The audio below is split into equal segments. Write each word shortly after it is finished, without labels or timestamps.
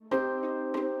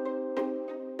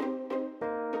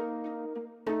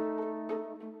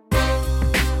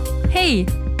Hei,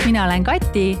 mina olen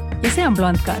Kati ja see on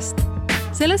Blondcast.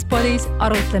 Selles podis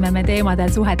arutleme me teemadel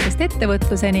suhetest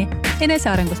ettevõtluseni,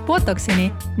 enesearengust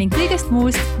botoksini ning kõigest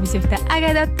muust, mis ühte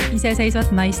ägedat, iseseisvat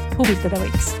naist huvitada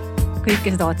võiks.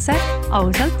 Kõike seda otse,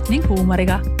 ausalt ning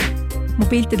huumoriga. Mu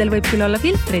piltidel võib küll olla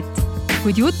filtrit,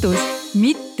 kuid jutus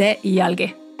mitte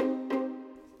iialgi.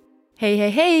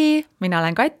 Hei, mina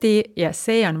olen Kati ja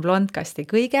see on Blondcasti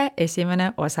kõige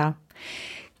esimene osa.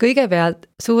 Kõigepealt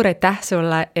suur aitäh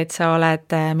sulle, et sa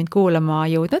oled mind kuulama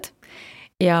jõudnud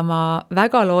ja ma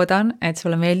väga loodan, et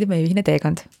sulle meeldib meie ühine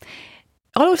teekond.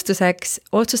 Alustuseks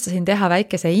otsustasin teha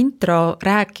väikese intro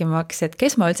rääkimaks, et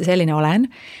kes ma üldse selline olen,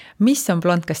 mis on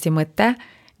Blondcasti mõte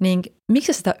ning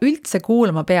miks sa seda üldse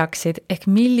kuulama peaksid ehk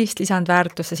millist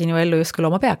lisandväärtusse sinu ellu justkui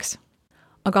looma peaks.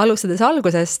 Aga alustades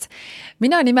algusest,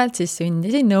 mina nimelt siis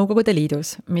sündisin Nõukogude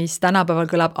Liidus, mis tänapäeval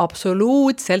kõlab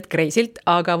absoluutselt kreisilt,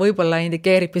 aga võib-olla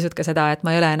indikeerib pisut ka seda, et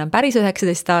ma ei ole enam päris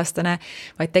 19-aastane,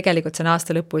 vaid tegelikult see on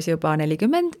aasta lõpus juba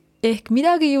 40, ehk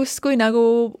midagi justkui nagu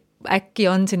äkki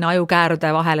on sinna ajukäärude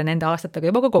vahele nende aastatega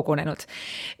juba ka kogunenud.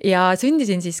 Ja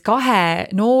sündisin siis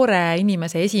 2 noore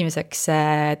inimese esimeseks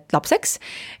lapseks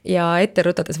ja ette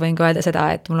rutades võin ka öelda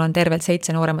seda, et mul on tervelt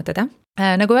 7 nooremat õde.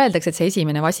 Nagu öeldakse, et see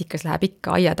esimene vasikas läheb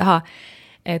ikka aia taha,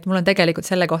 et mul on tegelikult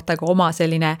selle kohta ka oma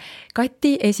selline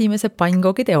Kati esimese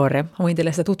pannkoogi teooria. Ma võin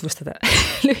teile seda tutvustada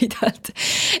lühidalt.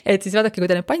 Et siis vaadake,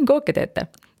 kui te neid pannkooke teete,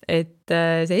 et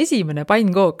see esimene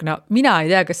pannkook, no mina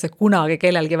ei tea, kas see kunagi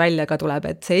kellelgi välja ka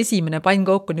tuleb, et see esimene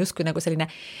pannkook on justkui nagu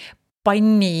selline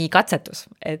panni katsetus,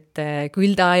 et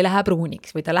küll ta ei lähe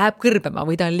pruuniks või ta läheb kõrbema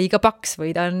või ta on liiga paks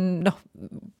või ta on,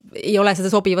 ei ole seda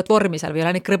sobivat vormi seal või ei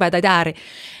ole neid krõbedaid ääri.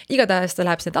 Igatahes ta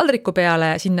läheb sinna taldriku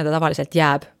peale ja sinna ta tavaliselt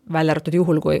jääb, välja arvatud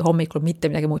juhul, kui hommikul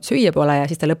mitte midagi muud süüa pole ja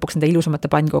siis ta lõpuks nende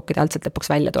ilusamate pannkookide altselt lõpuks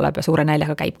välja tuleb ja suure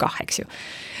näljaga käib kah, eks ju.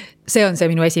 See on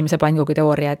see minu esimese pannkoogi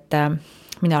teooria, et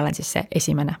mina olen siis see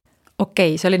esimene.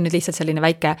 Okei, see oli nüüd lihtsalt selline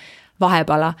väike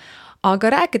vahepala.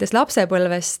 Aga rääkides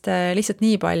lapsepõlvest lihtsalt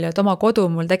nii palju, et oma kodu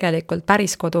mul tegelikult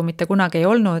päris kodu mitte kunagi ei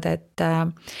olnud, et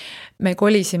me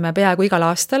kolisime peaaegu igal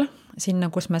aastal sinna,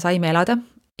 kus me saime elada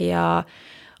ja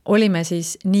olime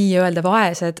siis nii öelda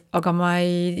vaesed, aga ma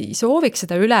ei sooviks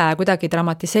seda üle kuidagi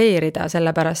dramatiseerida,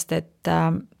 sellepärast, et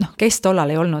kes tollal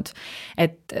ei olnud.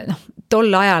 Et tol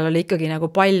ajal oli ikkagi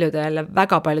nagu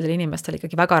väga paljudel inimestel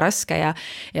ikkagi väga raske ja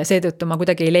seetõttu ma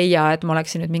kuidagi ei leia, et ma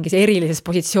oleksin nüüd mingis erilises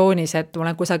positsioonis, et ma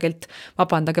olen kusagilt,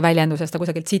 vabandage väljendusest,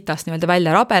 kusagilt sitast nii-öelda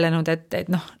välja rabelenud, et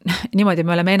niimoodi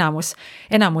me oleme enamus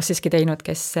siiski teinud,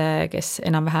 kes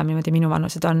enam-vähem niimoodi minu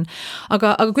vanused on.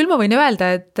 Aga küll ma võin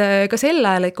öelda, et ka sel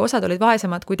ajal ikka osad olid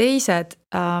vaesemad kui teised.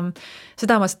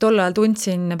 Seda ma tol ajal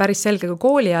tundsin päris selge kui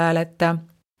kooli ajal, et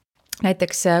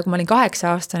näiteks kui ma olin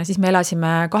 8-aastane, siis me elasime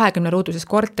 20 ruuduses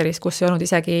korteris, kus ei olnud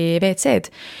isegi WC-d.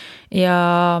 Ja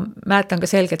mäletan ka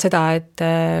selgelt seda, et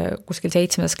kuskil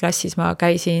 7. klassis ma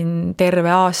käisin terve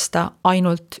aasta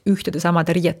ainult ühtede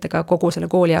samade riietega kogu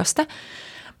selle kooliaasta.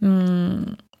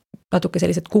 Natuke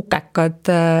sellised kukekad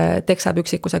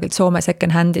teksapüksik kusagilt Soome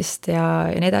second handist ja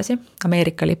nii edasi.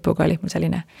 Ameerika lipuga oli mul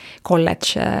selline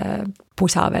college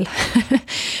pusa veel.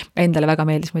 Endale väga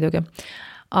meeldis muidugi.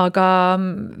 Aga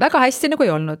väga hästi nagu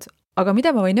ei olnud. Aga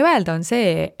mida ma võin öelda on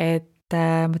see, et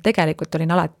ma tegelikult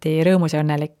olin alati rõõmus ja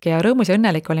õnnelik. Ja rõõmus ja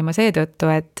õnnelik oli ma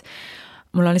seetõttu, et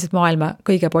mul on lihtsalt maailma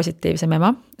kõige positiivsem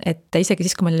ema. Et isegi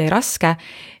siis, kui mul oli raske,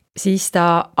 siis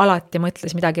ta alati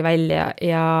mõtles midagi välja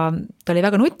ja ta oli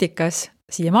väga nutikas,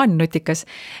 siiamaani nutikas,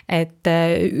 et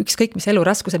ükskõik mis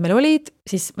eluraskused meil olid,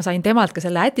 siis ma sain temalt ka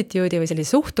selle attitude'i või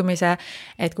sellise suhtumise,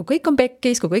 et kui kõik on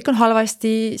pekkis, kui kõik on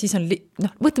halvasti, siis on,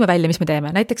 võtame välja, mis me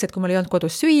teeme. Näiteks, et kui mul ei olnud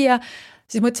kodus süüa,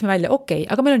 siis mõtlesime välja, okei,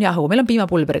 aga meil on jahu, meil on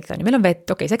piimapulberit, meil on vett,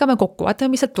 okei, segame kokku,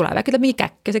 vaatame, mis sealt tuleb, äkki tuleb mingi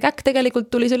käkk ja see käkk tegelikult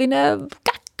tuli selline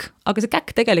käkk, aga see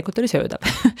käkk tegelikult oli söödav.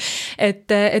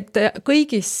 et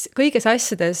kõigis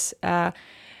asjades,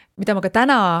 mida ma ka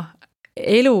täna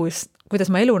elus, kuidas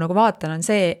ma elu nagu vaatan, on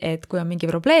see, et kui on mingi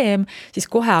probleem, siis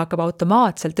kohe hakkab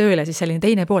automaatselt tööle siis selline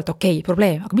teine poolt, okei,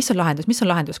 probleem, aga mis on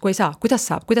lahendus, kui ei saa, kuidas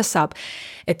saab.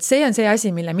 Et see on see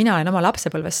asi, mille mina olen oma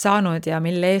lapsepõlves saanud ja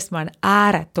mille eest ma olen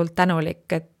ääretult tänulik,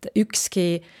 et ükski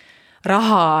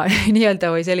raha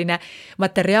nii-öelda või selline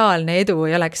materiaalne edu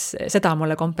ei oleks seda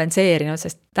mulle kompenseerinud,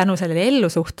 sest tänu sellele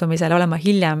ellusuhtumisele olen ma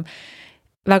hiljem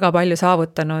väga palju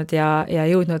saavutanud ja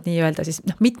jõudnud nii-öelda siis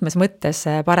mitmes mõttes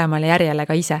paremale järjele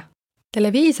ka ise.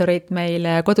 Televiisorit meil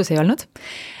kodus ei olnud.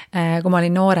 Kui ma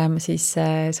olin noorem, siis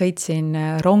sõitsin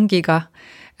rongiga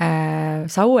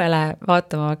Sauele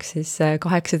vaatamaks siis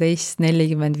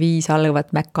 18:45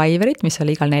 algavat MacGyverit, mis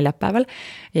oli igal neljapäeval.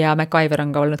 Ja MacGyver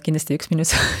on ka olnud kindlasti üks minu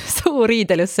suur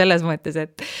iidel just selles mõttes,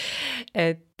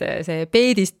 et see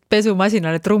peedist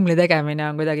pesumasinale trumli tegemine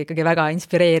on kuidagi ikkagi väga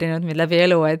inspireerinud mind läbi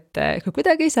elu, et kui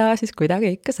kuidagi ei saa, siis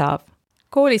kuidagi ikka saab.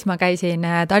 Koolis ma käisin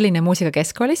Tallinna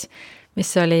Muusikakeskkoolis,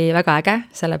 mis oli väga äge,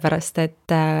 sellepärast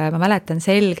et ma mäletan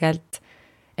selgelt,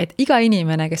 et iga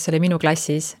inimene, kes oli minu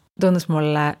klassis, tundus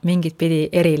mulle mingit pidi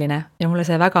eriline ja mulle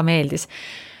see väga meeldis.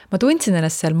 Ma tundsin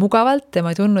ennast seal mugavalt ja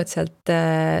ma ei tundnud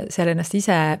seal ennast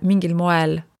ise mingil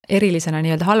moel erilisena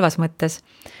nii-öelda halvas mõttes,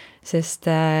 sest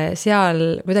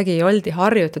seal kuidagi oldi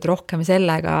harjutud rohkem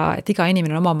sellega, et iga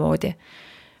inimene on omamoodi,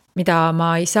 mida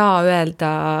ma ei saa öelda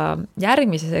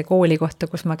järgmise kooli kohta,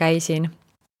 kus ma käisin,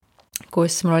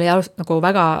 kus mul oli nagu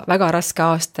väga, väga raske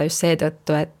aasta just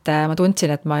seetõttu, et ma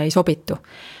tundsin, et ma ei sobitu.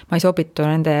 Ma ei sobitu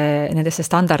nendesse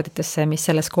standarditesse, mis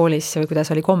selles koolis või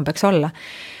kuidas oli kombeks olla.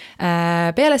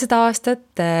 Peale seda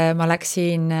aastat ma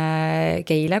läksin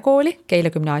Keila kooli, Keila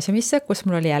gümnaasiumisse, kus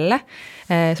mul oli jälle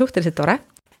suhteliselt tore.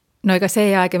 No ega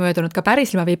see aeg ei möödunud ka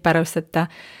päris ilma viperusteta,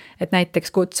 et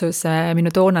näiteks kutsus minu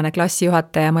toonane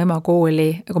klassijuhataja mu ema kooli,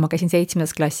 kui ma käisin 7.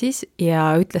 klassis ja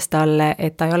ütles talle,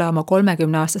 et ta ei ole oma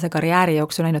 30-aastase karjääri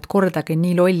jooksul näinud kordagi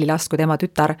nii lolli last kui tema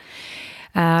tütar.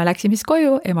 Läksin siis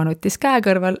koju, ema nutis käe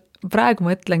kõrval, praegu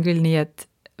mõtlen küll nii, et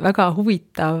väga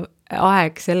huvitav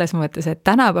aeg selles mõttes, et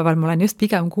tänapäeval ma olen just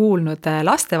pigem kuulnud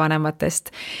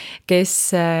lastevanematest, kes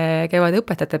käivad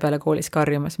õpetajate peale koolis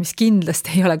karjumas, mis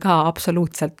kindlasti ei ole ka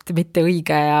absoluutselt mitte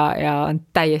õige ja on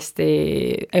täiesti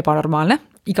ebanormaalne.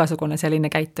 Igasugune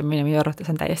selline käitumine minu arvates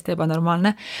on täiesti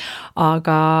ebanormaalne.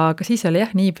 Aga siis oli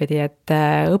niipidi, et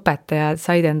õpetajad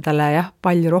said endale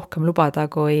palju rohkem lubada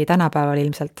kui tänapäeval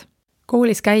ilmselt.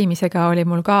 Koolis käimisega oli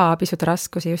mul ka pisut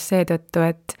raskusi just seetõttu,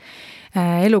 et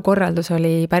elukorraldus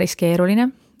oli päris keeruline.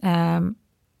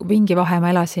 Vingi vahe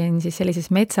ma elasin siis sellises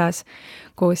metsas,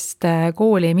 kust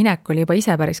kooli minek oli juba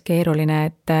ise päris keeruline,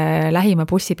 et lähima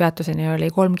bussipeatuseni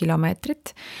oli 3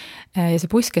 kilomeetrit ja see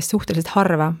buss käis suhteliselt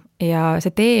harva ja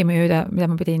see tee mida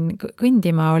ma pidin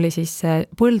kõndima oli siis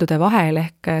põldude vahel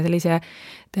ehk sellise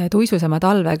tuisusema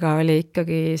talvega oli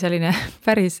ikkagi selline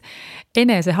päris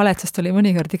enesehaletsust oli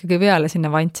mõnikord ikkagi peale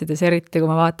sinna vantsides, eriti kui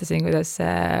ma vaatasin, kuidas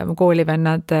mu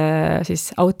koolivennad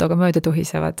siis autoga mööda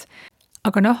tuhisevad.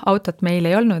 Aga autot meil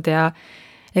ei olnud ja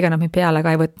ega nad meid peale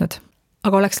ka ei võtnud.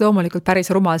 Aga oleks loomulikult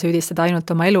päris rumal süüdistada ainult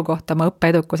oma elukohta, oma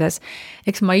õppeedukuses.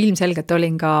 Eks ma ilmselgelt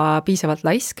olin ka piisavalt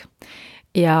laisk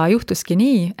ja juhtuski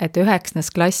nii, et 9.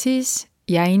 klassis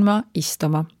jäin ma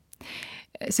istuma.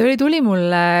 See tuli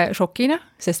mulle šokina,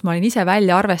 sest ma olin ise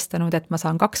välja arvestanud, et ma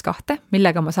saan 2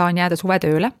 millega ma saan jääda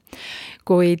suvetööle,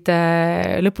 kuid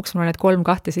lõpuks mul need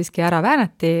 3 siiski ära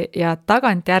väänati ja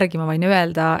tagant järgi ma võin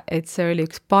öelda, et see oli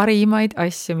üks parimaid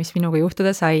asju, mis minuga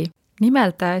juhtuda sai.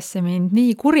 Nimelt ajas see mind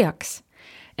nii kurjaks,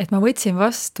 et ma võtsin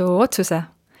vastu otsuse,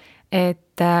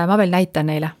 et ma veel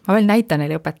näitan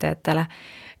neile õpetajatele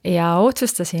ja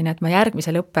otsustasin, et ma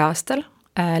järgmisel õppeaastal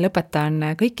lõpetan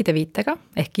kõikide 5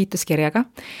 ehk kiituskirjaga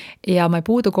ja ma ei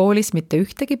puudu koolis mitte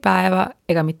ühtegi päeva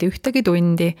ega mitte ühtegi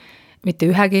tundi, mitte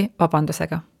ühegi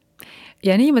vabandusega.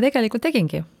 Ja nii ma tegelikult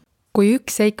tegingi. Kui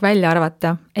üks seik välja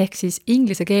arvata, ehk siis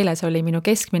inglise keeles oli minu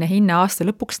keskmine hinne aasta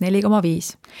lõpuks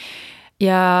 4,5.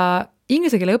 Ja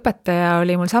inglise keele õpetaja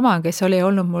oli mul sama, kes oli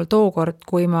olnud mul tookord,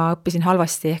 kui ma õppisin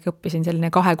halvasti, ehk õppisin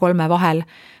selline 2-3 vahel,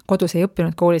 kodus ei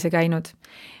õppinud, koolis ei käinud.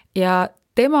 Ja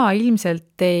tema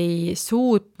ilmselt ei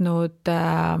suutnud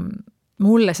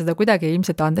mulle seda kuidagi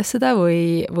ilmselt andestada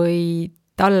või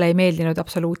talle ei meeldinud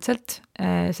absoluutselt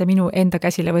see minu enda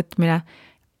käsile võtmine,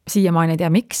 siiamaani ei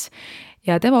tea miks,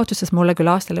 ja tema otsustas mulle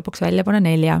küll aasta lõpuks välja panna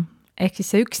 4. Ehk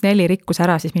siis see 1-4 rikkus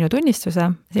ära siis minu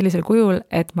tunnistuse sellisel kujul,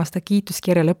 et ma seda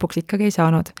kiituskirja lõpuks ikkagi ei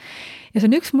saanud. Ja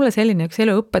see on mulle selline üks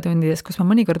elu õppetundides, kus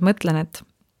ma mõnikord mõtlen, et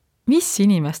mis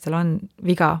inimestel on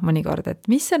viga mõnikord,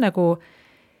 et mis see nagu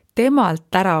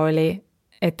temalt ära oli,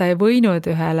 et ta ei võinud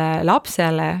ühele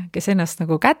lapsele, kes ennast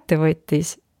nagu kätte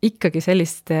võttis, ikkagi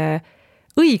sellist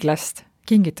õiglast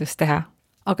kingitust teha.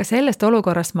 Aga sellest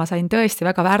olukorrast ma sain tõesti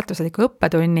väga väärtusliku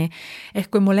õppetunni,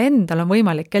 ehk kui mul endal on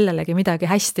võimalik kellelegi midagi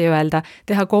hästi öelda,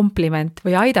 teha kompliment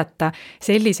või aidata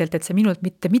selliselt, et see minult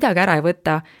mitte midagi ära ei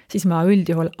võta, siis ma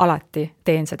üldjuhul alati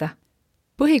teen seda.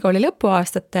 Põhikooli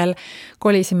lõpuaastatel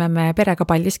kolisime me perega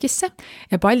Paldiskisse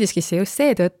ja Paldiskisse just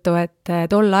seetõttu, et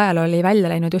tol ajal oli välja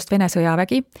läinud just Vene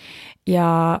sõjavägi ja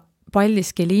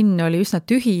Paldiski linn oli üsna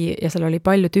tühi ja seal oli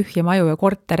palju tühja maju ja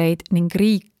kortereid ning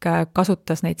riik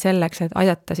kasutas neid selleks, et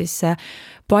aidata siis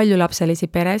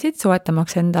paljulapselisi peresid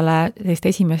soetamaks endale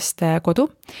sellist esimest kodu.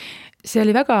 See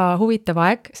oli väga huvitav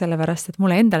aeg, sellepärast, et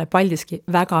mulle endale Paldiski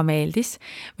väga meeldis.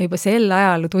 Me juba sel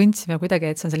ajal tundsime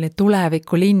kuidagi, et see on selline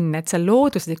tulevikulinn, et seal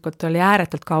looduslikult oli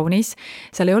ääretult kaunis.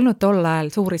 Seal ei olnud tol ajal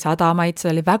suuri sadamaid,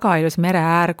 seal oli väga ilus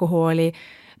mereäär, kuhu oli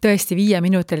tõesti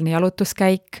 5-minutiline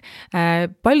jalutuskäik,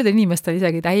 paljudel inimestel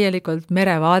isegi täielikult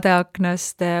merevaade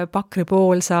aknast, Pakri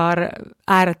poolsaar,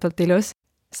 ääretult ilus.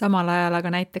 Samal ajal aga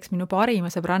näiteks minu parima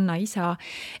sõbranna isa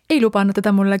ei lubanud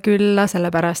teda mulle külla,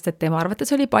 sellepärast et tema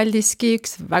arvates oli Paldiski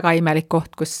üks väga imelik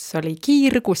koht, kus oli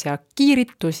kiirgus ja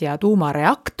kiiritus ja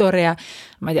tuumareaktor ja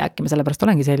ma ei tea, äkki ma sellepärast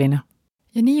olengi selline.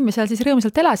 Ja nii me seal siis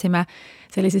rõõmsalt elasime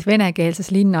sellises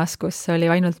venekeelses linnas, kus oli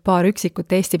ainult paar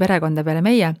üksikut Eesti perekonda peale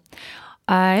meie.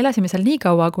 Elasime seal nii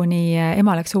kaua, kuni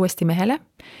ema läks uuesti mehele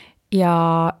ja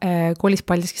kolis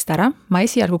Paldiskist ära. Ma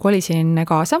esialgu kolisin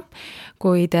kaasa,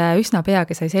 kuid üsna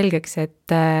peagi sai selgeks,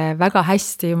 et väga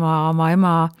hästi oma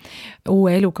ema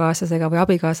uue elukaaslasega või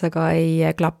abikaasaga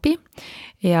ei klapi.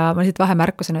 Ja ma lihtsalt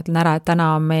vahemärkusena ütlen ära, et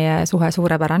täna on meie suhe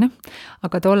suurepärane,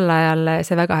 aga tol ajal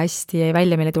see väga hästi ei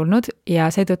välja meile tulnud ja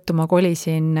seetõttu ma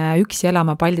kolisin üksi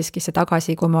elama Paldiskisse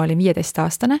tagasi, kui ma olin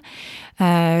 15-aastane.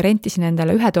 Rentisin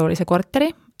endale 1-toolise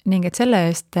korteri ning et selle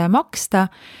eest maksta,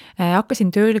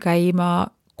 hakkasin tööl käima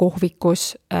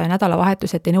kohvikus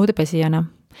nädalavahetuseti nõudepesijana.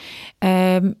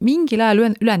 Mingil ajal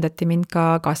ülendati mind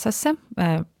ka kassasse,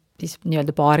 siis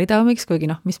nii-öelda baaridaamiks, kuigi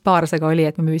mis baar see ka oli,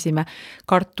 et me müüsime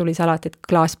kartulisalatit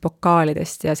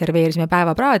klaaspokaalidest ja serveerisime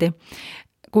päevapraadi,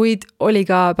 kuid oli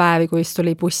ka päevi, kus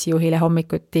tuli bussijuhile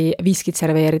hommikuti viskit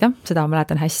serveerida, seda ma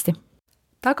mäletan hästi.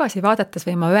 Tagasi vaadates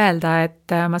võin ma öelda,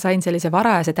 et ma sain sellise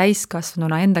varajase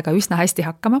täiskasvanuna endaga üsna hästi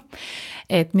hakkama,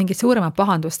 et mingit suuremat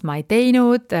pahandust ma ei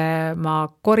teinud, ma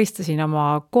koristasin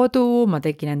oma kodu, ma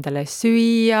tegin endale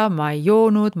süüa, ma ei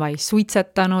joonud, ma ei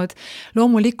suitsetanud.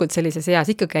 Loomulikult sellises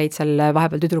eas ikka käid seal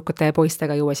vahepeal tüdrukute ja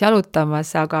poistega juues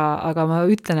jalutamas, aga ma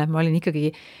ütlen, et ma olin ikkagi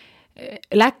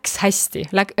läks hästi,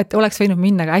 et oleks võinud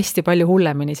minna ka hästi palju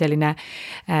hullemini selline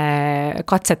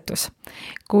katsetus.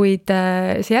 Kuid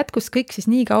see jätkus kõik siis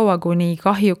nii kaua, kuni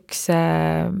kahjuks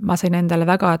ma sain endale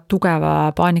väga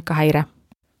tugeva paanikahäire.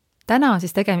 Täna on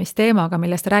siis tegemist teemaga,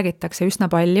 millest räägitakse üsna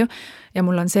palju ja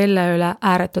mul on selle üle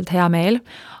ääretult hea meel,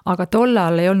 aga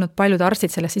tollal ei olnud paljud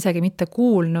arstid sellest isegi mitte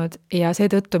kuulnud ja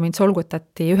seetõttu mind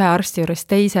solgutati ühe arsti juures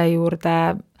teise juurde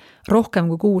rohkem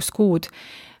kui 6 kuud,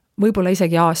 võib-olla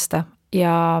isegi aasta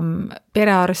ja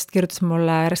perearst kirjutas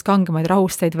mulle järjest kangemaid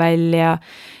rahusteid välja.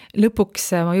 Lõpuks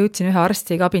ma jõudsin ühe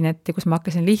arsti kabinetti, kus ma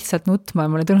hakkasin lihtsalt nutma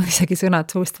ja mulle tulnud isegi sõnad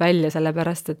suust välja,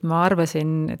 sellepärast et ma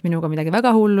arvasin, et minuga midagi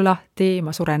väga hullu lahti,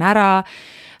 ma suren ära,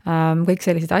 kõik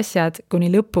sellised asjad,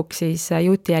 kuni lõpuks siis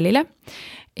jõuti jälile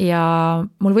ja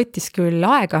mul võttis küll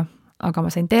aega, aga ma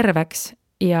sain terveks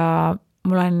ja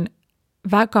mul on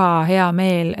väga hea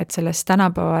meel, et sellest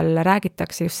tänapäeval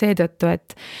räägitakse just seetõttu,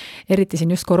 et eriti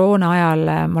siin just koroona ajal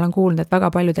ma olen kuulnud, et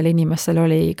väga paljudel inimestel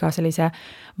oli ka sellise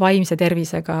vaimse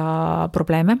tervisega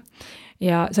probleeme.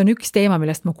 Ja see on üks teema,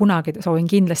 millest ma kunagi soovin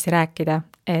kindlasti rääkida,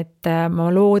 et ma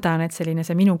loodan, et selline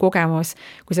see minu kogemus,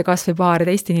 kui see kas või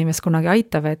paari teist inimest kunagi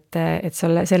aitab, et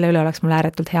selle üle oleks mul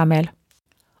ääretult hea meel.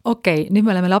 Okei, nüüd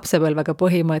me oleme lapsepõlvega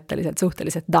põhimõtteliselt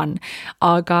suhteliselt done,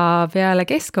 aga peale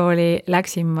keskkooli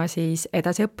läksin ma siis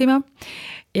edasi õppima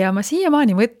ja ma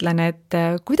siiamaani mõtlen, et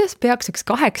kuidas peaks üks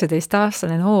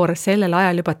 18-aastane noor sellel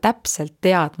ajal juba täpselt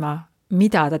teadma,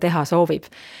 mida ta teha soovib.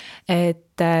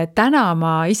 Et täna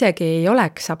ma isegi ei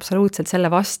oleks absoluutselt selle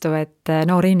vastu, et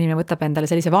noor inimene võtab endale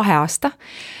sellise vaheaasta,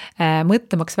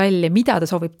 mõtlemaks välja, mida ta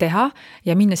soovib teha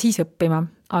ja minna siis õppima,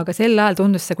 aga sel ajal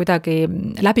tundus see kuidagi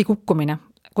läbikukkumine,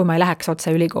 kui ma ei läheks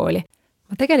otse ülikooli.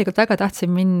 Ma tegelikult väga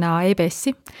tahtsin minna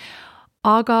EBS-i,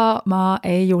 aga ma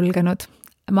ei julgenud.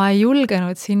 Ma ei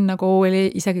julgenud sinna kooli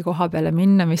isegi koha peale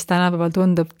minna, mis tänapäeval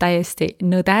tundub täiesti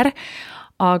nõder,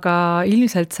 aga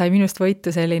ilmselt sai minust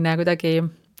võitu selline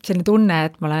tunne,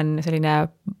 et ma olen selline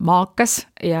maakas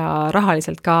ja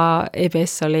rahaliselt ka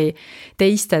EBS oli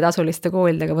teiste tasuliste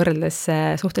koolidega võrreldes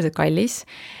suhteliselt kallis.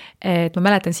 Et ma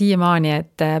mäletan siiamaani,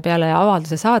 et peale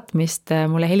avalduse saatmist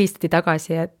mulle helistati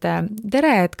tagasi, et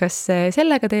tere, et kas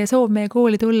sellega teie soov meie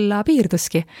kooli tulla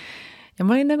piirduski? Ja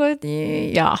ma olin nagu, et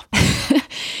jaa.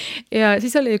 Ja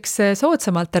siis oli üks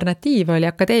soodsam alternatiiv, oli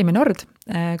Akadeemia Nord,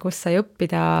 kus sai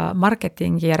õppida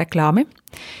marketingi ja reklaami,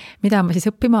 mida ma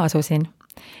siis õppima asusin.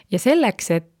 Ja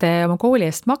selleks, et oma kooli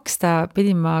eest maksta,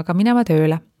 pidin ma ka minema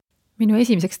tööle. Minu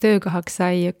esimeseks töökohaks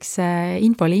sai üks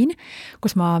infoliin,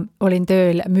 kus ma olin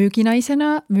tööl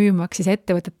müüginaisena, müümaks siis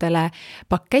ettevõtetele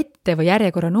pakette või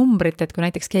järjekorranumbrit, et kui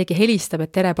näiteks keegi helistab,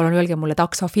 et tere, palun öelge mulle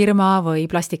taksofirma või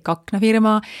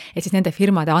plastikaknafirma, et siis nende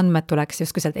firmade andmed tuleks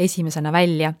justkui sealt esimesena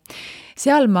välja.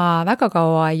 Seal ma väga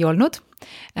kaua ei olnud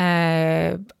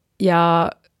ja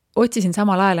otsisin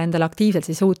samal ajal endale aktiivselt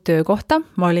siis uut töökohta,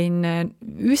 ma olin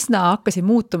hakkasin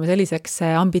muutuma selliseks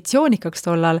ambitsioonikaks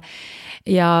tollal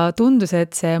ja tundus,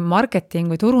 et see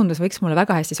marketing või turundus võiks mulle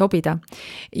väga hästi sobida.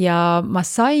 Ja ma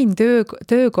sain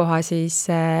töökoha siis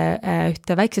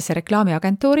ühte väiksesse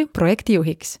reklaamiagentuuri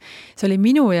projektijuhiks. See oli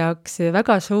minu jaoks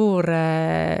väga suur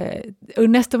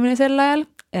õnnestumine sel ajal,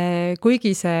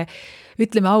 kuigi see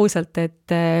ütleme ausalt,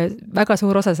 et väga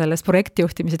suur osa sellest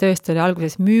projektijuhtimise tööst oli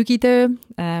alguses müügitöö,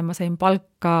 ma sain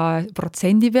palka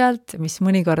protsendi pealt, mis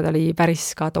mõnikord oli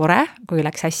päris ka tore, kui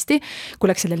läks hästi.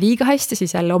 Kui läks selle liiga hästi,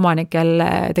 siis jälle omanik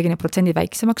jälle tegi need protsendid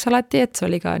väiksemaks alati, et see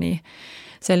oli ka nii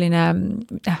selline,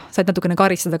 said natukene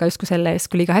karistada ka justkui selle eest,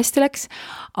 kui liiga hästi läks,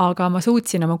 aga ma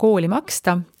suutsin oma kooli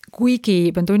maksta,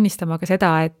 kuigi pean tunnistama ka seda,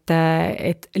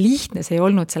 et lihtne see ei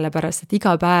olnud sellepärast, et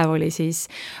iga päev oli siis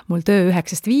mul töö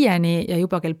 9-5 ja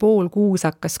juba kell 5:30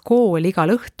 hakkas kool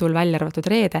igal õhtul, välja arvatud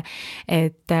reede,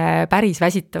 et päris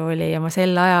väsitav oli ja ma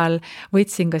sel ajal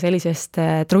võtsin ka sellisest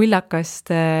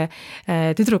trullakast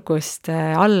tüdrukust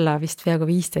alla vist peaaegu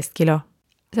 15 kilo.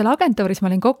 Selle agentuuris ma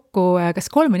olin kokku kas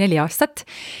 3 või 4 aastat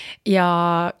ja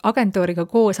agentuuriga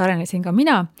koos arenesin ka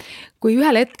mina, kui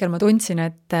ühel hetkel ma tundsin,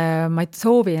 et ma ei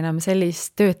soovi enam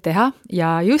sellist tööd teha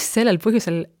ja just sellel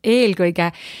põhjusel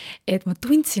eelkõige, et ma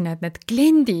tundsin, et need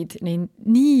kliendid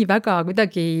nii väga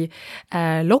kuidagi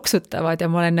loksutavad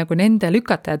ja ma olen nagu nende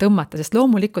lükata ja tõmmata, sest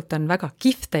loomulikult on väga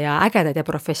kihvte ja ägedad ja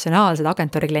professionaalsed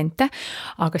agentuuri kliente,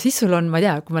 aga siis sul on, ma ei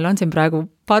tea, kui meil on siin praegu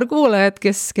paar kuulajat,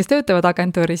 kes töötavad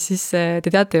agentuuris, siis te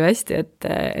teate ju hästi,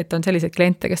 et on selliseid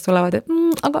kliente, kes tulevad, et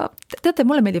aga teate,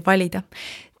 mulle meeldib valida.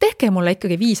 Tehke mulle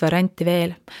ikkagi 5 varianti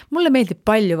veel. Mulle meeldib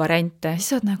palju variante.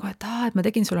 Siis oled nagu, et ma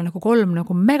tegin sulle nagu 3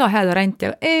 nagu mega head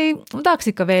varianti. Ei, ma tahaks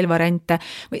ikka veel variante.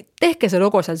 Või tehke see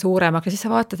logo seal suuremaks ja siis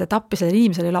sa vaatad, et appi sellel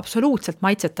inimesel ei ole absoluutselt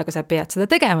maitset, aga sa pead seda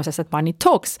tegema, sest et money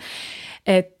talks.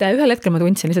 Et ühel hetkel ma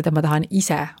tundsin lihtsalt, et ma tahan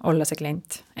ise olla see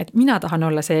klient. Et mina tahan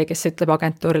olla see, kes ütleb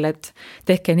agentuurile, et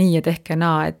tehke nii ja tehke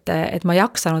naa, et ma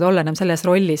jaksanud olla enam selles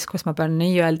rollis, kus ma pean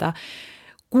nii öelda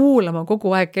kuulama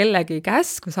kogu aeg kellegi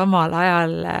käsku samal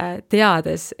ajal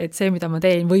teades, et see, mida ma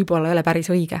teen, võib-olla ei ole päris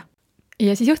õige.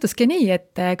 Ja siis juhtuski nii,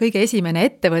 et kõige esimene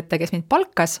ettevõte, kes mind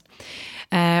palkas,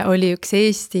 oli üks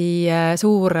Eesti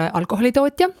suur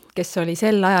alkoholitootja, kes oli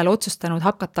sel ajal otsustanud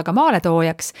hakata ka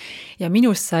maaletoojaks ja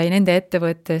minust sai nende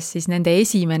ettevõttes siis nende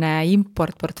esimene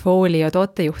import-portfoolio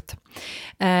tootejuht.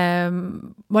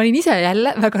 Ma olin ise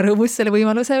jälle väga rõõmus selle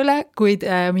võimaluse üle, kuid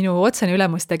minu otsene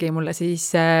ülemus tegi mulle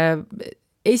siis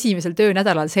esimesel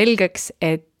töönädalal selgeks,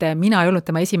 et mina ei olnud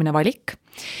tema esimene valik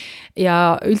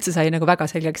ja üldse sai nagu väga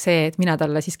selgeks see, et mina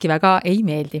talle siiski väga ei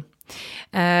meeldi.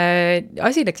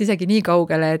 Asi läks isegi nii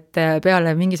kaugele, et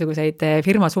peale mingisuguseid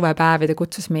firma suvepäevide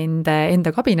kutsus mind enda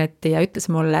kabinetti ja ütles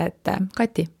mulle, et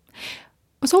Kati,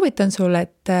 ma soovitan sulle,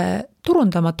 et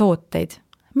turunda oma tooteid,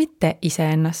 mitte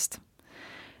iseennast.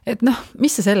 Et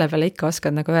mis sa selle peale ikka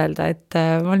oskad nagu öelda, et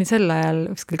ma olin sel ajal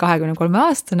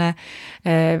 23-aastane,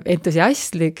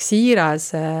 entusiastlik, siiras,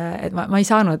 et ma ei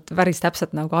saanud päris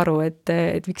täpselt nagu aru,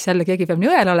 et miks jälle keegi peab nii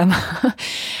õel olema.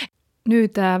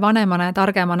 Nüüd vanemana ja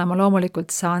targemana ma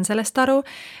loomulikult saan sellest aru,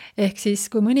 ehk siis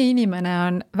kui mõni inimene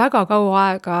on väga kaua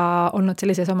aega olnud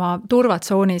sellises oma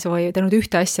turvatsoonis või teinud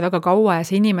ühte asja väga kaua ja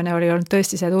see inimene oli olnud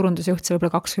tõesti see turundusjuht see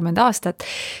võib-olla 20 aastat,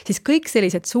 siis kõik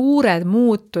sellised suured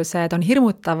muutused on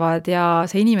hirmutavad ja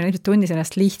see inimene ilmselt tundis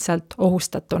ennast lihtsalt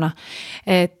ohustatuna.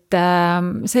 Et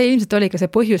see ilmselt oli ka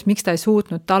see põhjus, miks ta ei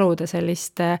suutnud taluda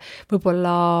sellist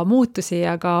võib-olla muutusi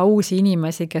ja ka uusi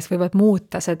inimesi, kes võivad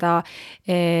muuta seda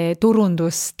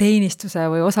turundusteenistuse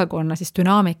või osakonna siis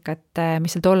dünaamikat,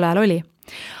 mis seal tol ajal oli.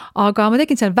 Aga ma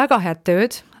tegin seal väga head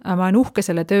tööd, ma olen uhke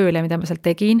selle tööle, mida ma seal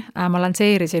tegin, ma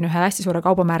lansseerisin ühe hästi suure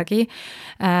kaubamärgi,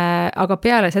 aga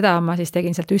peale seda ma siis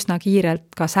tegin sealt üsna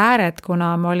kiirelt ka sääred,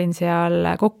 kuna ma olin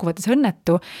seal kokkuvõttes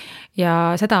õnnetu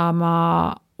ja seda ma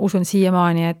usun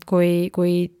siiamaani, et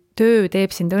kui töö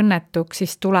teeb sind õnnetuks,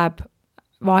 siis tuleb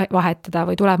vahetada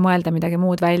või tuleb mõelda midagi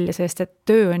muud välja, sest et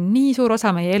töö on nii suur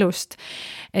osa meie elust,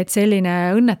 et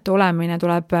selline õnnetu olemine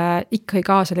tuleb ikkagi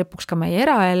kaasa lõpuks ka meie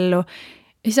eraellu,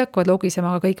 siis hakkavad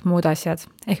logisema ka kõik muud asjad.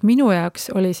 Ehk minu jaoks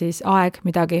oli siis aeg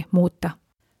midagi muuta.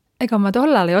 Ega ma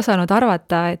tollal ei osanud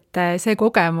arvata, et see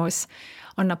kogemus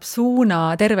annab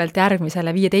suuna tervelt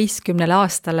järgmisele 15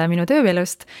 aastale minu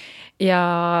tööelust ja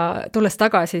tulles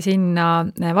tagasi sinna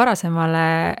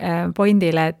varasemale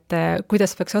pointile, et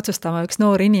kuidas peaks otsustama üks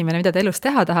noor inimene, mida ta elus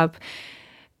teha tahab,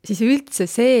 siis üldse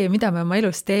see, mida me oma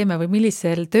elus teeme või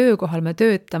millisel töökohal me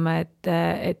töötame,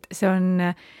 et see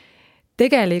on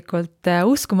tegelikult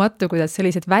uskumatu, kuidas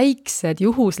sellised väiksed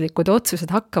juhuslikud otsused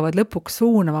hakkavad lõpuks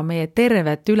suunama meie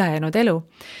tervet ülejäänud elu.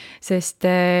 Sest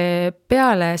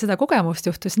peale seda kogemust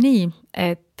juhtus nii,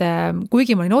 et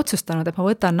kuigi ma olin otsustanud, et ma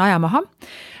võtan aja maha,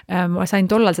 ma sain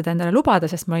tollal seda endale lubada,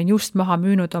 sest ma olin just maha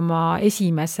müünud oma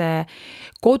esimese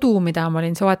kodu, mida ma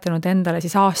olin soetanud endale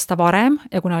siis aasta varem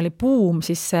ja kuna oli buum,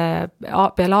 siis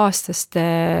peale aastast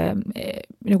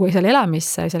nagu seal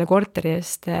elamisse selle korteri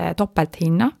eest topelt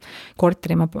hinna.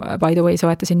 Korteri ma by the way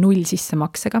soetasin 0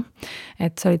 sissemaksega,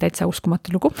 et see oli täitsa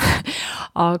uskumatu lugu.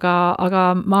 aga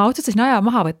ma otsustasin aja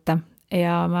maha võtta.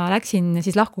 Ja ma läksin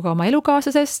siis lahku ka oma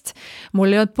elukaaslasest,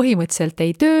 mul ei olnud põhimõtteliselt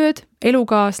ei tööd,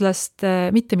 elukaaslast,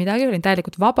 mitte midagi, olin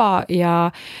täielikult vaba ja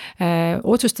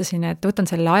otsustasin, et võtan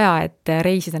selle aja, et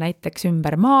reisida näiteks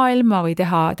ümber maailma või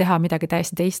teha midagi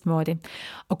täiesti teistmoodi.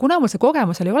 Aga kuna mul see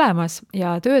kogemus oli olemas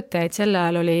ja töötajaid sel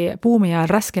ajal oli buumi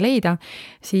ajal raske leida,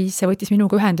 siis võttis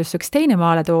minuga ühendust üks teine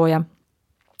maaletooja,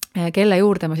 kelle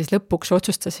juurde ma siis lõpuks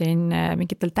otsustasin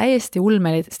mingitel täiesti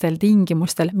ulmelistel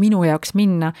tingimustel minu jaoks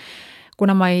minna.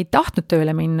 Kuna ma ei tahtnud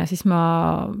tööle minna, siis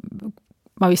ma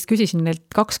vist küsisin neilt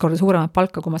 2 korda suuremat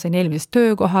palka, kui ma sain eelmises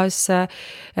töökohas,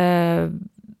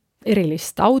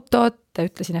 erilist autot,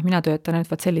 ütlesin, et mina töötan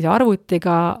nüüd sellise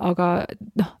arvutiga, aga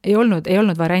ei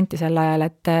olnud varianti sel ajal,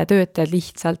 et töötajad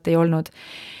lihtsalt ei olnud.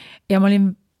 Ja ma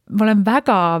olen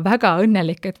väga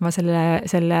õnnelik, et ma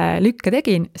selle lükke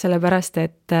tegin, sellepärast,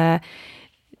 et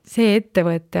see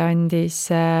ettevõte andis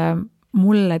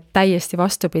mulle täiesti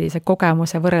vastupidise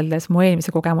kogemuse võrreldes mu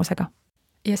eelmise kogemusega.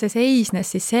 Ja see seisnes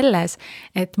siis selles,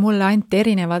 et mulle anti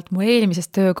erinevalt mu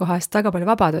eelmisest töökohast väga palju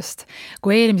vabadust.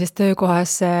 Kui eelmises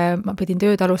töökohas ma pidin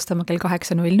tööd alustama kell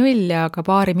 8:00 ja ka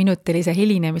paariminutilise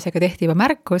helinemisega tehti juba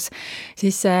märkus,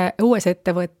 siis uues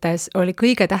ettevõttes oli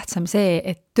kõige tähtsam see,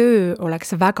 et töö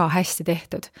oleks väga hästi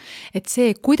tehtud. Et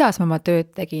see, kuidas ma oma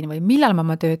tööd tegin või millal ma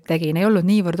oma tööd tegin, ei olnud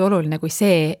niivõrd oluline kui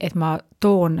see, et ma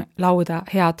toon lauda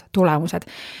head tulemused,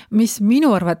 mis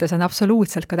minu arvates on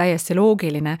absoluutselt ka täiesti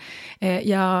loogiline.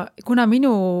 Ja kuna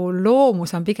minu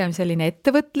loomus on pigem selline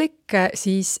ettevõtlik,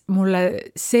 siis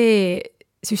mulle see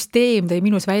süsteem tõi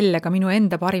minus välja ka minu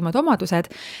enda parimad omadused,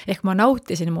 ehk ma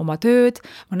nautisin oma tööd,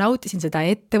 ma nautisin seda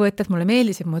ettevõtet, mulle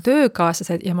meeldisid mu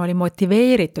töökaaslased ja ma olin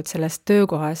motiveeritud sellest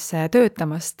töökohas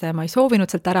töötamast. Ma ei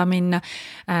soovinud sealt ära minna,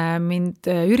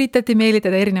 mind üritati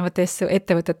meelitada erinevatesse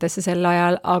ettevõtetesse sel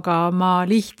ajal, aga ma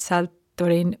lihtsalt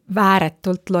olin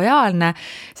vääretult lojaalne,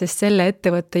 sest selle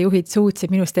ettevõtte juhid suutsid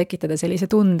minust tekitada sellise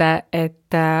tunde,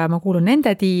 et ma kuulun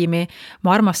nende tiimi,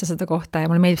 ma armastan seda kohta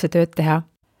ja mulle meeldib seda tööd teha.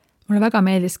 Mulle väga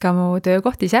meeldis ka mu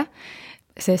töökoht ise,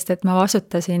 sest et ma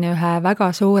vastutasin ühe väga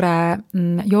suure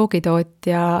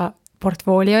joogitootja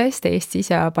portfoolio eest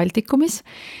Eestis ja Baltikumis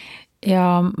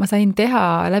ja ma sain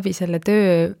teha läbi selle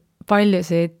töö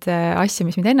paljusid asju,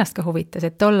 mis mind ennast ka huvitas,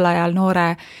 et tol ajal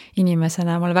noore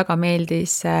inimesena mulle väga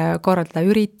meeldis korraldada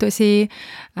üritusi,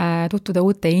 tutvuda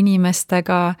uute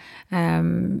inimestega,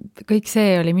 kõik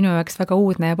see oli minu jaoks väga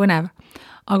uudne ja põnev.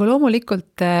 Aga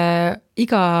loomulikult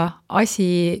iga asi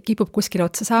kipub kuskil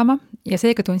otsa saama ja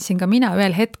seega tundsin ka mina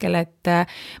ühel hetkel, et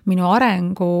minu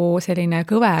arengu selline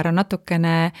kõver on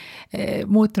natukene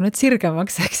muutunud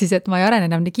sirgemaks, ehk siis, et ma ei arene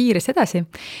enam nii kiiresti edasi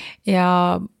ja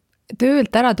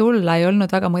töölt ära tulla ei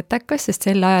olnud väga mõttekas, sest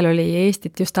sel ajal oli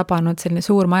Eestit just tabanud selline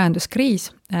suur majanduskriis,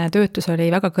 töötus oli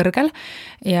väga kõrgel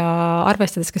ja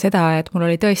arvestades ka seda, et mul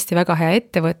oli tõesti väga hea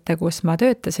ettevõtte, kus ma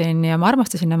töötasin ja ma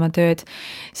armastasin oma tööd,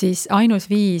 siis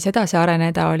ainus viis edasi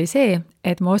areneda oli see,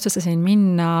 et ma otsustasin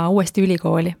minna uuesti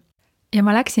ülikooli. Ja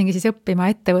ma läksingi siis õppima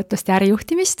ettevõtlust ja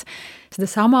ärijuhtimist, seda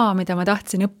sama, mida ma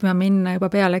tahtsin õppima minna juba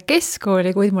peale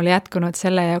keskkooli, kuid mul jätkunud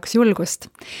selle jaoks julgust.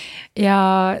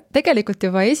 Ja tegelikult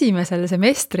juba esimesel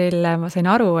semestril ma sain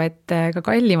aru, et ka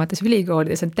kallimates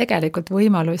ülikoolides on tegelikult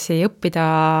võimalusi õppida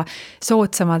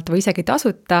soodsamalt või isegi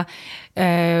tasuta,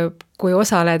 kui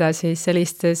osaleda siis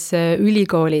sellistes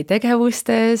ülikooli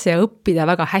tegevustes ja õppida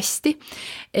väga hästi.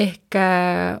 Ehk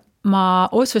ma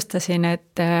otsustasin,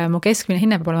 et mu keskmine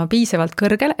hinne peab olema piisavalt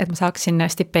kõrgel, et ma saaksin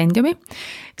stipendiumi.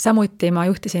 Samuti ma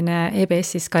juhtisin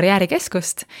EBS-is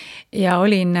karjäärikeskust ja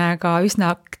olin ka üsna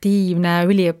aktiivne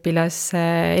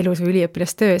üliõpilaselus või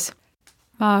üliõpilastöös.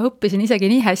 Ma õppisin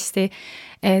isegi nii hästi,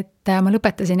 et ma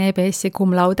lõpetasin EBS-i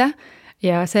cum laude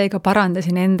ja seega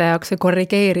parandasin enda jaoks ja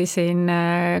korrigeerisin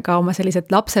ka oma sellised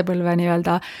lapsepõlve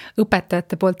nii-öelda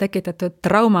õpetajate poolt tekitatud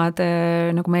traumad,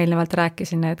 nagu ma eelnevalt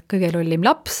rääkisin, et kõige lollim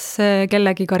laps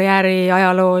kellegi karjääri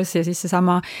ajaloos ja siis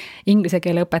seesama inglise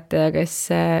keele õpetaja, kes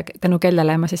tänu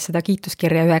kellele ma siis seda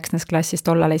kiituskirja 9. klassis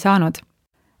tollal ei saanud.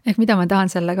 Ehk mida ma tahan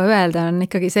sellega öelda, on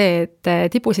ikkagi see, et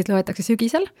tibusid loetakse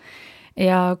sügisel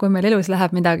ja kui meil elus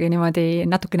läheb midagi niimoodi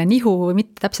natukene nihu või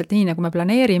mitte täpselt nii, nagu me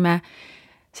planeerime,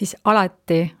 siis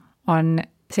alati on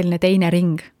selline teine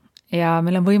ring ja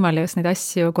meil on võimalus neid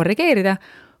asju korrigeerida,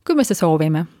 kui me seda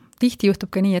soovime. Tihti juhtub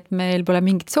ka nii, et meil pole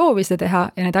mingit soovi seda teha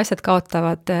ja need asjad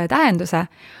kaotavad tähenduse,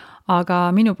 aga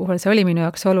minu puhul see oli minu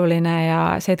jaoks oluline ja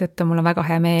seetõttu mul on väga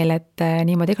hea meel, et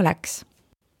niimoodi ka läks.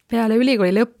 Peale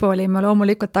ülikooli lõppu olin ma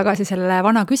loomulikult tagasi selle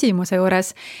vana küsimuse juures,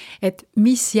 et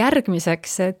mis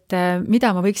järgmiseks, et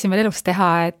mida ma võiksin veel elus teha,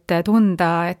 et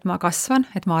tunda, et ma kasvan,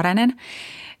 et ma arenen.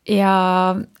 Ja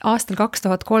aastal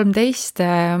 2013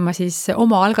 ma siis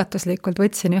oma algatuslikult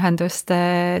võtsin ühendust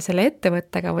selle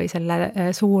ettevõttega või selle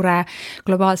suure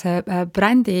globaalse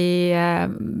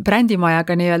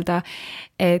brändimajaga nii-öelda,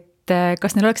 et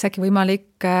kas neil oleks äkki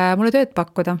võimalik mulle tööd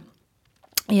pakkuda.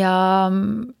 Ja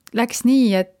läks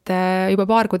nii, et juba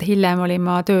paar kuud hiljem olin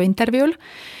ma tööintervjuul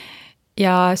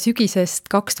ja sügisest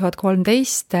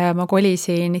 2013 ma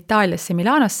kolisin Itaaliasse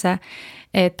Milanosse,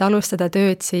 et alustada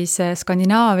tööd siis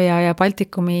Skandinaavia ja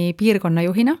Baltikumi piirkonna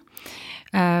juhina,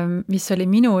 mis oli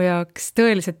minu jaoks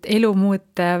tõeliselt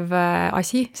elumuutev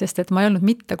asi, sest et ma ei olnud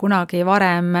mitte kunagi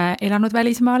varem elanud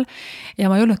välismaal ja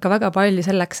ma ei olnud ka väga palju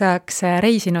selleks ajaks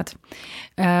reisinud.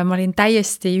 Ma olin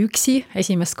täiesti üksi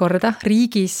esimest korda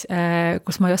riigis,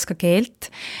 kus ma ei oska keelt,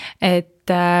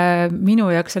 et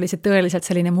minu jaoks oli see tõeliselt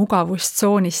selline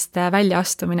mugavustsoonist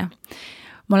väljaastumine.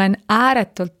 Ma olen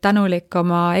ääretult tänulik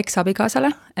oma eksabikaasale,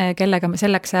 kellega me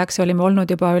selleks ajaks olime olnud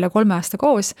juba üle 3 aasta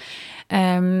koos,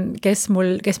 kes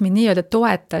mind nii-öelda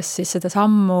toetas siis seda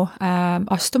sammu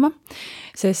astuma,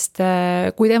 sest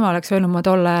kui tema oleks öelnud ma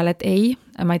tol ajal, et ei,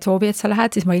 ma ei soovi, et sa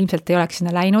lähed, siis ma ilmselt ei oleks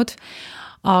sinna läinud,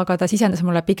 aga ta sisendas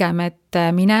mulle pigem, et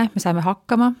mine, me saame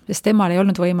hakkama, sest temal ei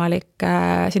olnud võimalik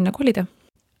sinna kolida.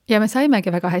 Ja me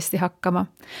saimegi väga hästi hakkama.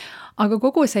 Aga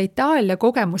kogu see Itaalia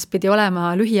kogemus pidi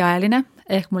olema lühiajaline,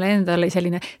 ehk mul endal oli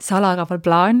selline salakaval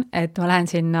plaan, et ma lähen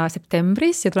sinna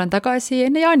septembris ja tulen tagasi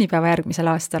enne jaanipäeva järgmisel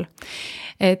aastal.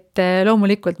 Et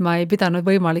loomulikult ma ei pidanud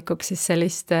võimalikuks siis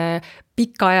sellist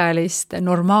pikaajalist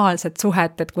normaalset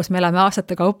suhet, et kus me elame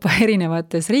aastate kaupa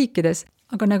erinevates riikides.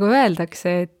 Aga nagu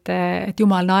öeldakse, et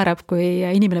Jumal naerab, kui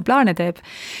inimene plaane teeb,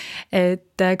 et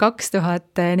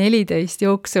 2014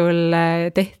 jooksul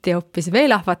tehti hoopis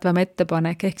veel ahvatvam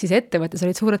ettepanek, ehk siis ettevõttes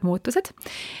olid suured muutused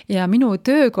ja minu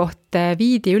töökoht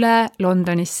viidi üle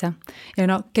Londonisse. Ja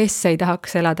no, kes ei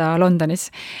tahaks elada Londonis?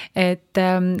 Et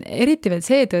eriti veel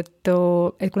seetõttu,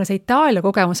 et kuna see Itaalia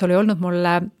kogemus oli olnud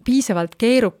mulle piisavalt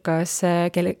keerukas,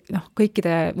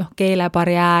 kõikide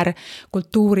keelebarjäär,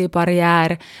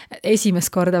 kultuuribarjäär,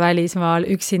 esimest korda välismaal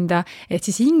üksinda, et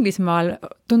siis Inglismaal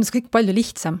tundus kõik palju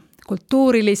lihtsam.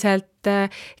 Kultuuriliselt,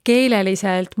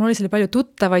 keeleliselt, mul oli selle palju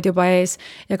tuttavaid juba ees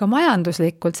ja ka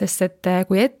majanduslikult, sest et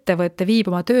kui ettevõte viib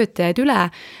oma töötajaid üle,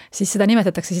 siis seda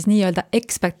nimetatakse siis nii-öelda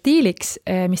ekspertiiliks,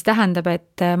 mis tähendab,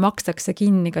 et makstakse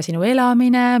kinni ka sinu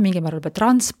elamine, mingi määral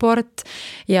transport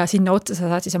ja sinna otsa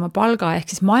sa saad siis oma palga,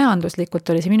 ehk siis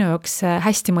majanduslikult oli see minu jaoks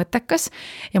hästi mõttekas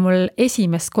ja mul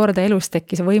esimest korda elus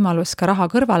tekkis võimalus ka raha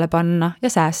kõrvale panna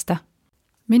ja säästa.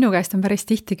 Minu käest on päris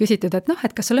tihti küsitud, et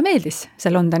et kas sulle meeldis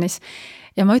see Londonis?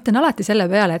 Ja ma ütlen alati selle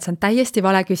peale, et see on täiesti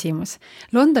vale küsimus.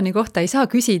 Londoni kohta ei saa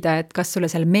küsida, et kas sulle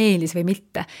seal meeldis või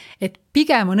mitte. Et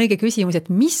pigem on õige küsimus, et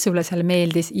mis sulle seal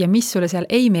meeldis ja mis sulle seal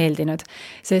ei meeldinud.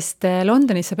 Sest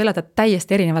Londonis saab elada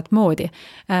täiesti erinevat moodi.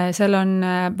 Seal on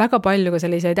väga palju ka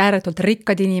selliseid ääretult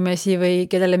rikkad inimesi või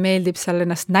kellele meeldib seal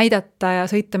ennast näidata ja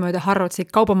sõita mööda Harrodsi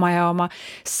kaubamaja oma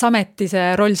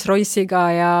sametise Rolls-Royce'iga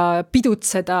ja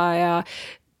pidutseda ja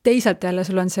teisalt jälle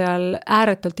sul on seal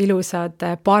ääretult ilusad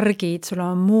pargid, sul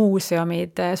on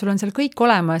muuseumid, sul on seal kõik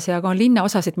olemas ja ka on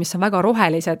linnaosasid, mis on väga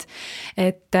rohelised.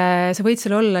 Et sa võid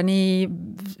seal olla nii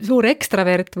suur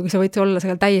ekstravert või sa võid olla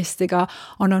seal täiesti ka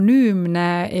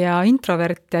anonüümne ja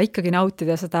introvert ja ikkagi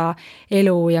nautida seda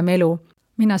elu ja melu.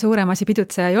 Mina suurem asi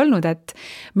pidutseja ei olnud, et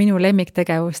minu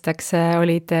lemmiktegevusteks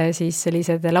olid siis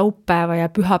sellised laupäeva ja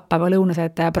pühapäeva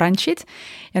lõunased brunchid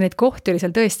ja neid kohti oli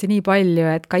seal tõesti nii palju,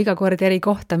 et ka iga kord eri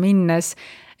kohta minnes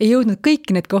ei jõudnud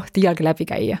kõiki need kohti iialgi läbi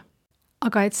käia.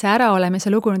 Aga et see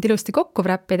äraolemise lugu nüüd ilusti kokku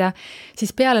wrappida,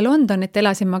 siis peale Londonit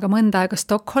elasin ma ka mõnda aega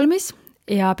Stockholmis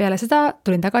ja peale seda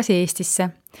tulin tagasi Eestisse.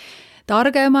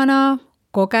 Targemana,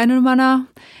 kogenumana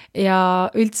ja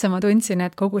üldse ma tundsin,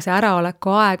 et kogu see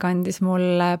äraoleku aeg andis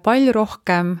mulle palju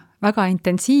rohkem, väga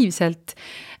intensiivselt,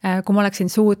 kui ma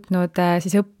oleksin suutnud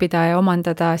siis õppida ja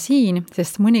omandada siin,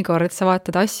 sest mõnikord sa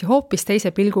vaatad asju hoopis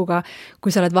teise pilguga,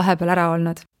 kui sa oled vahepeal ära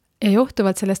olnud. Ja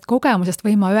johtuvalt sellest kogemusest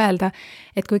võin ma öelda,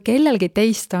 et kui kellelgi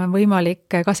teist on võimalik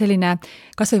ka selline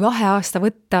kas või vaheaasta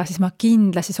võtta, siis ma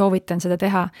kindlasti soovitan seda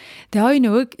teha. Te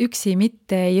ainuüksi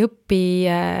mitte ei õpi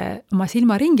oma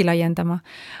silma ringi laiendama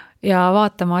ja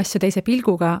vaatama asju teise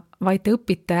pilguga, vaid te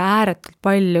õpite ääretult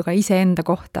palju ka iseenda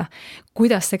kohta.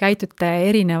 Kuidas te käitute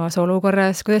erinevas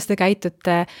olukorras, kuidas te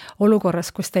käitute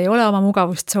olukorras, kus te ei ole oma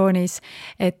mugavustsoonis,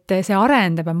 et see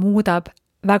arendab ja muudab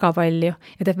väga palju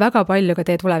ja teeb väga palju ka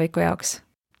teie tuleviku jaoks.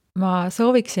 Ma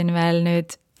sooviksin veel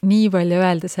nüüd nii palju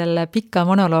öelda selle pika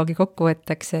monoloogi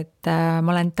kokkuvõtteks, et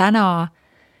ma olen täna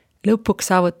lõpuks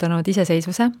saavutanud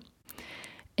iseseisvuse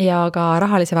ja ka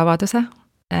rahalise vabaduse,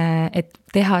 et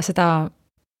teha seda,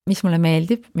 mis mulle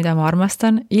meeldib, mida ma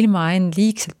armastan, ilma end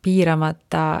liigselt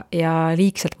piiramata ja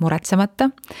liigselt muretsemata.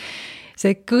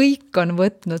 See kõik on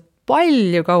võtnud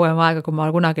palju kauem aega, kui ma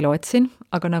kunagi lootsin,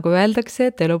 aga nagu öeldakse,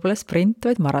 et elu pole sprint,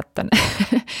 vaid maraton.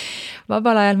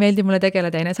 Vabal ajal meeldib mulle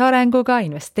tegeleda enesearenguga,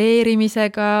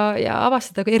 investeerimisega ja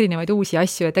avastada ka erinevaid uusi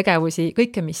asju ja tegevusi,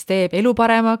 kõike, mis teeb elu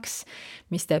paremaks,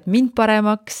 mis teeb mind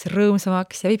paremaks,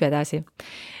 rõõmsamaks ja viib edasi.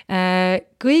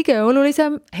 Kõige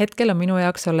olulisem hetkel on minu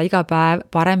jaoks olla iga päev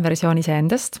parem versioon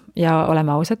iseendast ja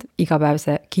oleme ausad, iga päev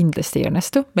see kindlasti ei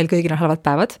õnnestu, meil kõigil on halvad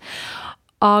päevad,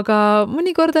 aga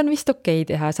mõnikord on vist okei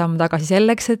teha samm tagasi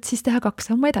selleks, et siis teha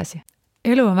 2 sammu edasi.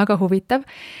 Elu on väga huvitav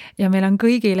ja meil on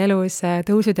kõigil elus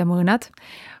tõusud ja mõõnad.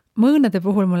 Mõõnade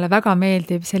puhul mulle väga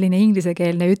meeldib selline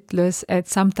ingliskeelne ütlus, et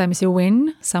sometimes you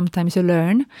win, sometimes you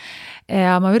learn.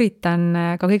 Ja ma üritan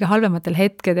ka kõige halvematel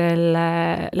hetkedel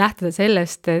lähtuda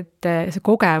sellest, et see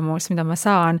kogemus, mida ma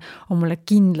saan, on mulle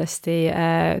kindlasti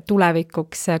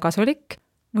tulevikuks kasulik.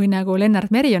 Või nagu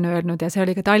Lennart Meri on öelnud, ja see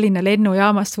oli ka Tallinna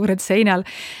lennujaamas suured seinal,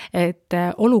 et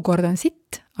olukord on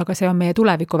sitt, aga see on meie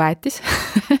tuleviku väetis.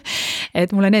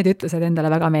 Et mulle need ütlused endale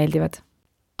väga meeldivad.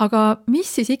 Aga mis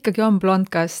siis ikkagi on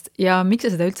Blondcast ja miks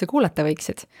sa seda üldse kuulata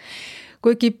võiksid?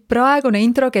 Kuigi praegune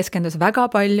intro keskendus väga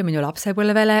palju minu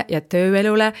lapsepõlvele ja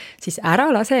tööelule, siis ära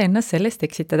lase ennast sellest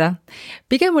eksitada.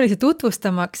 Pigem oli see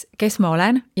tutvustamaks, kes ma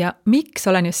olen ja miks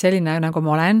olen just selline, nagu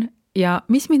ma olen ja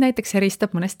mis mind näiteks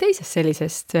eristab mõnest teisest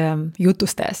sellisest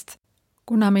jutustajast.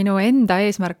 Kuna minu enda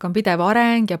eesmärk on pidev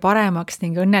areng ja paremaks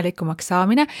ning õnnelikumaks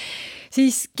saamine,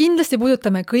 siis kindlasti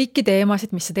puudutame kõiki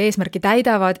teemasid, mis seda eesmärki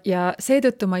täidavad ja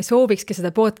seetõttu ma ei soovikski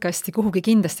seda podcasti kuhugi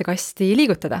kindlasti kasti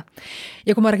liigutada.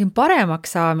 Ja kui ma räägin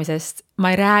paremaks saamisest,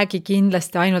 ma ei räägi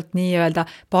kindlasti ainult nii-öelda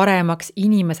paremaks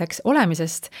inimeseks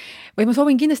olemisest, või ma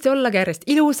soovin kindlasti olla järjest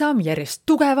ilusam, järjest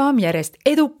tugevam, järjest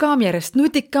edukam, järjest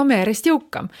nutikam ja järjest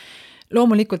jõukam.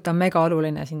 Loomulikult on mega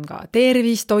oluline siin ka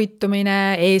tervis,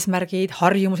 toitumine, eesmärgid,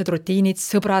 harjumused, rutiinid,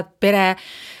 sõbrad, pere,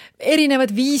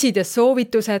 erinevad viisid ja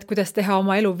soovitused, kuidas teha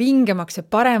oma elu vingemaks ja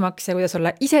paremaks ja kuidas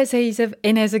olla iseseisev,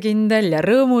 enesekindel ja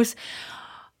rõõmus.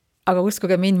 Aga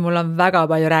uskuge mind, mul on väga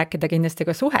palju rääkida kindlasti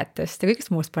ka suhetest ja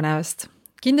kõigest muust põnevast.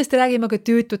 Kindlasti räägime ka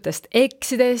tüütutest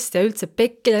eksidest ja üldse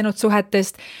pekki läinud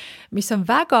suhetest, mis on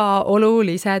väga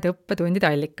olulised õppetundide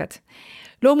allikad.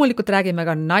 Loomulikult räägime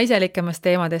ka naiselikemast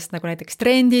teemadest, nagu näiteks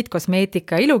trendid,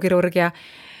 kosmeetika ja ilukirurgia,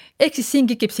 ehk siis siin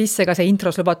kikib sisse ka see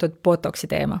intros lubatud botoksi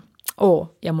teema.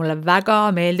 Ja mulle väga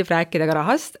meeldib rääkida ka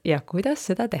rahast ja kuidas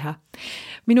seda teha.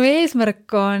 Minu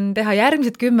eesmärk on teha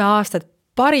järgmised 10 aastat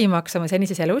parimaks oma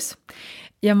senises elus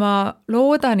ja ma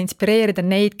loodan inspireerida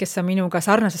neid, kes on minuga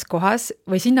sarnases kohas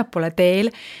või sinnapoole teel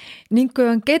ning kui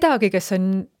on kedagi, kes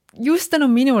on just tänu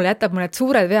minule jätab mõned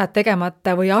suured vead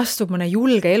tegemata või astub mõne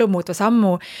julge elumuutva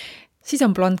sammu, siis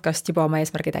on Blondcast juba oma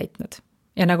eesmärgi täitnud.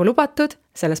 Ja nagu lubatud,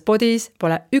 selles podis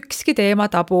pole ükski teema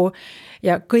tabu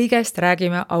ja kõigest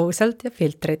räägime ausalt ja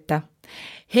filtrita.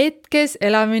 Hetkes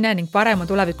elamine ning parema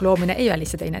tuleviku loomine ei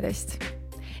välista teineteist.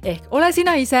 Ehk ole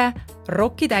sina ise,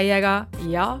 rocki täiega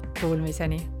ja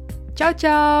kuulmiseni. Tšau,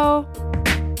 tšau!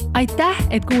 Aitäh,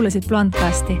 et kuulasid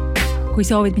Blondcasti. Kui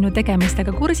soovid minu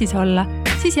tegemistega kursis olla,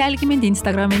 siis jälgi mind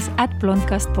Instagramis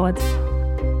 @blondcastpod.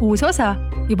 Uus osa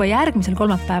juba järgmisel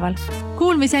kolmapäeval.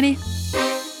 Kuulmiseni!